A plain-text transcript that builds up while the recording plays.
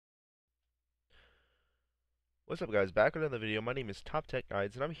What's up guys, back with another video. My name is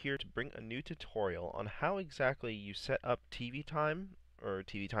TopTechGuides and I'm here to bring a new tutorial on how exactly you set up TV Time or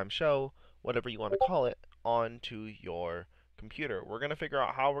TV Time Show, whatever you want to call it, onto your computer. We're going to figure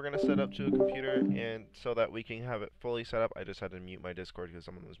out how we're going to set up to a computer and so that we can have it fully set up. I just had to mute my Discord because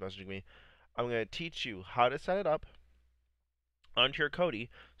someone was messaging me. I'm going to teach you how to set it up onto your Kodi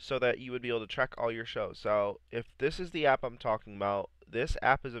so that you would be able to track all your shows. So if this is the app I'm talking about, this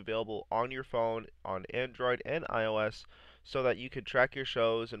app is available on your phone, on Android and iOS, so that you can track your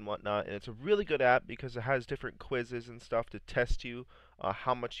shows and whatnot. And it's a really good app because it has different quizzes and stuff to test you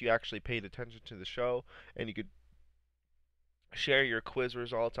how much you actually paid attention to the show, and you could share your quiz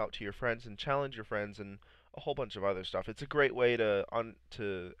results out to your friends and challenge your friends and a whole bunch of other stuff. It's a great way to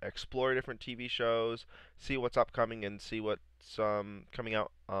explore different TV shows, see what's upcoming, and see what's coming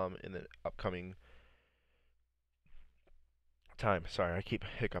out in the upcoming time. Sorry, I keep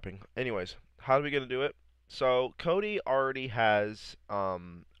hiccuping. Anyways, how are we gonna do it? So Kodi already has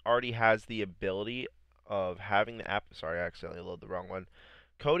the ability of having the app. Sorry, I accidentally loaded the wrong one.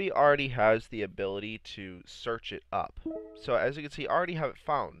 Kodi already has the ability to search it up. So as you can see, I already have it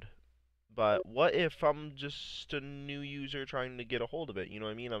found. But what if I'm just a new user trying to get a hold of it? You know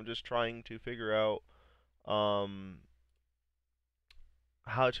what I mean? I'm just trying to figure out um,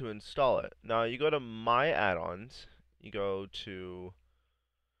 how to install it. Now you go to My Add-ons. You go to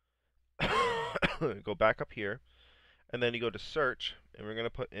go back up here, and then you go to Search, and we're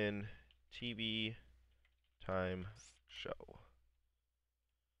gonna put in TV Time Show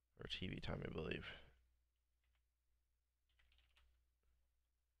or TV Time, I believe.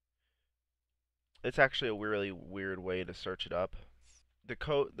 It's actually a really weird way to search it up.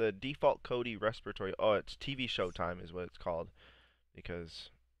 The default Kodi respiratory. Oh, it's TV Showtime is what it's called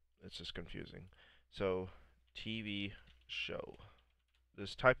because it's just confusing. So TV show.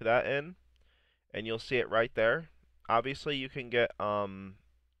 Just type that in, and you'll see it right there. Obviously, you can get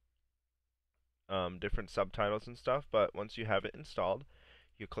different subtitles and stuff, but once you have it installed,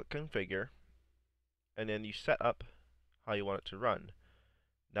 you click Configure, and then you set up how you want it to run.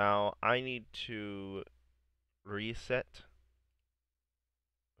 Now, I need to reset.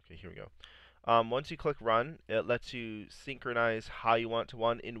 Okay, here we go. Once you click Run, it lets you synchronize how you want to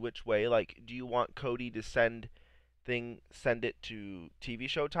run, in which way. Like, do you want Kodi to send it to TV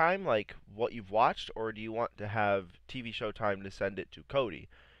Showtime, like what you've watched, or do you want to have TV Showtime to send it to Kodi?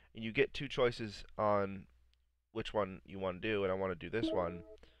 And you get two choices on which one you want to do, and I want to do this one.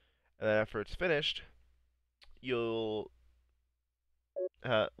 And then after it's finished, you'll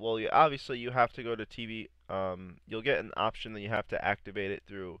obviously you have to go to TV. You'll get an option that you have to activate it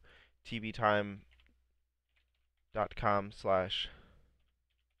through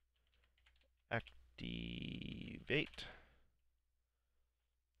tvtime.com/activate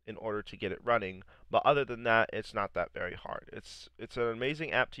in order to get it running. But other than that, it's not that very hard. It's an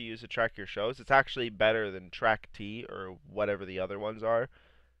amazing app to use to track your shows. It's actually better than Track T or whatever the other ones are.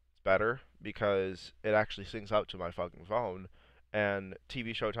 It's better because it actually syncs up to my fucking phone, and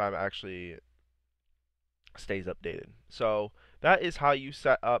TV Showtime actually stays updated. So that is how you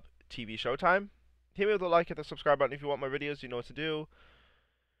set up TV Showtime. Hit me with a like, hit the subscribe button if you want more videos. You know what to do.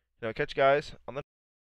 Catch you guys on the